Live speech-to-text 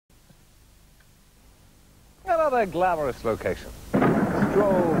another glamorous location.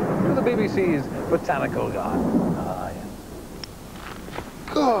 Stroll through the BBC's Botanical Garden. Ah, yeah.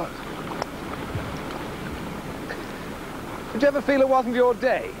 God! Did you ever feel it wasn't your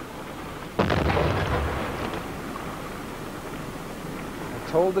day? I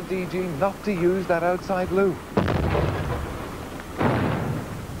told the DG not to use that outside loo.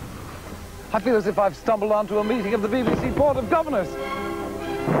 I feel as if I've stumbled onto a meeting of the BBC Board of Governors. You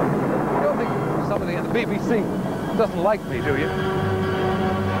don't think somebody at the BBC doesn't like me, do you?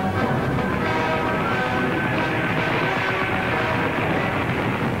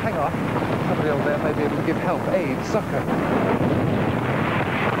 Hang on. Somebody over there may be able to give help, aid, succor.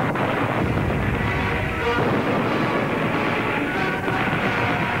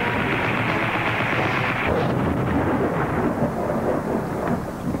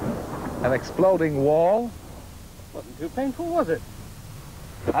 An exploding wall? Wasn't too painful, was it?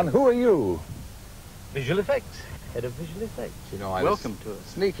 And who are you? Visual effects. Head of visual effects. You know, I Welcome to us.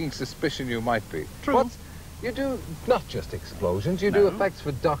 Sneaking suspicion you might be. True. You do not just explosions, you do effects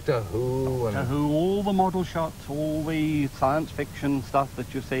for Doctor Who and... Doctor Who, all the model shots, all the science fiction stuff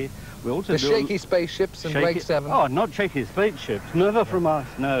that you see. We also the do... shaky spaceships in Break 7. Oh, not shaky spaceships. Never from us.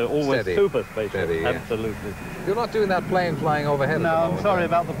 No, always Steady. super spaceships. Steady, yeah. Absolutely. You're not doing that plane flying overhead No, at the I'm moment, sorry then?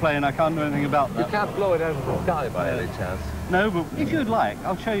 about the plane. I can't do anything about that. You can't blow it out of the sky by any chance. No, but if you'd like,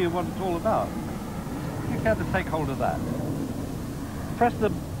 I'll show you what it's all about. You care to take hold of that. Press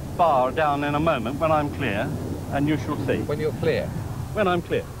the bar down in a moment when I'm clear, and you shall see. When you're clear? When I'm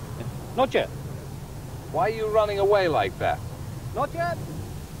clear. Not yet. Why are you running away like that? Not yet.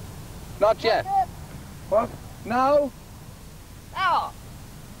 Not yet. Not yet. What? No? Now.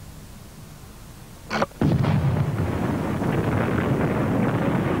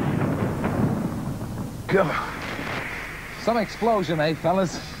 God. Some explosion, eh,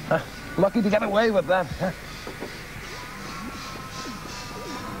 fellas? Lucky to get away with that.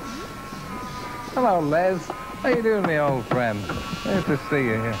 Hello, Les. How you doing, my old friend? Nice to see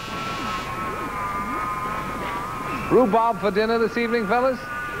you here. Rhubarb for dinner this evening, fellas?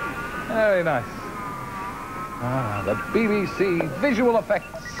 Very nice. Ah, the BBC Visual Effects.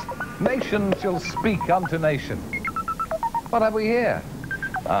 Nation shall speak unto nation. What have we here?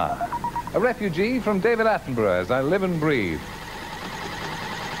 Ah, a refugee from David Attenborough, as I live and breathe.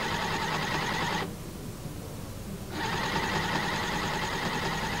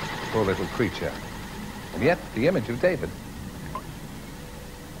 Poor little creature. And yet, the image of David.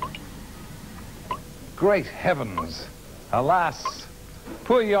 Great heavens. Alas.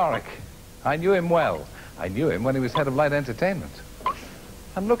 Poor Yorick. I knew him well. I knew him when he was head of light entertainment.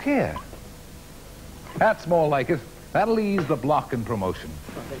 And look here. That's more like it. That'll ease the block in promotion.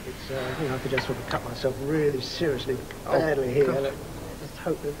 I think it's, you know, I could just sort of cut myself really seriously badly here. God. Look, just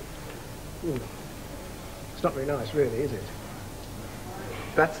hope that... It's not very nice, really, is it?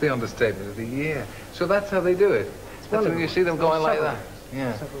 That's the understatement of the year. So that's how they do it. That's when you see them going like that.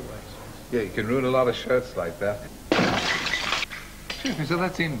 Yeah. Several ways. Yeah, you can ruin a lot of shirts like that. Excuse me, so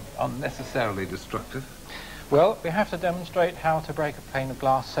that seemed unnecessarily destructive. Well, we have to demonstrate how to break a pane of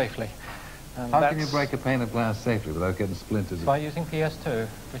glass safely. And How can you break a pane of glass safely without getting splinters? By using PS2,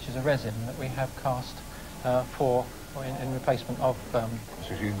 which is a resin that we have cast in replacement of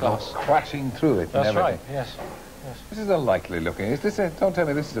So you can glass. go crashing through it. That's and right, everything. yes. Yes. This is unlikely looking. Is this a... Don't tell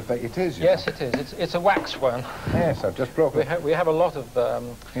me this is a fake. It is, you Yes, know. it is. It's a wax one. Yes, I've just broken it. We have a lot of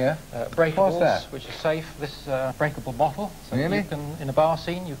breakables, What's that? which are safe. This is a breakable bottle. So Really? you can, in a bar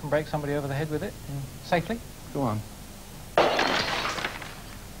scene, you can break somebody over the head with it safely. Go on.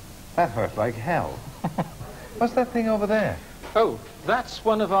 That hurt like hell. What's that thing over there? Oh, that's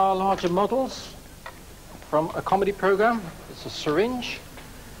one of our larger models from a comedy program. It's a syringe.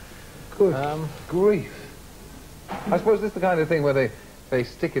 Good grief. I suppose this is the kind of thing where they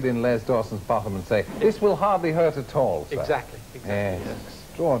stick it in Les Dawson's bottom and say, this will hardly hurt at all, sir. Exactly. Yes. Yes.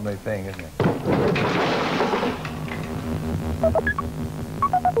 Extraordinary thing, isn't it?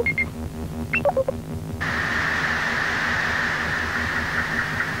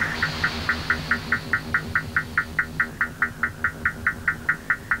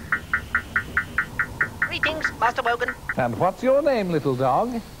 Greetings, Master Wogan. And what's your name, little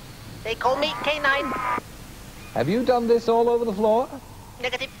dog? They call me K9. Have you done this all over the floor?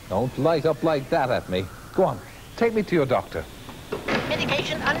 Negative. Don't light up like that at me. Go on, take me to your doctor.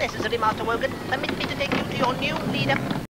 Medication unnecessary, Master Wogan. Permit me to take you to your new leader.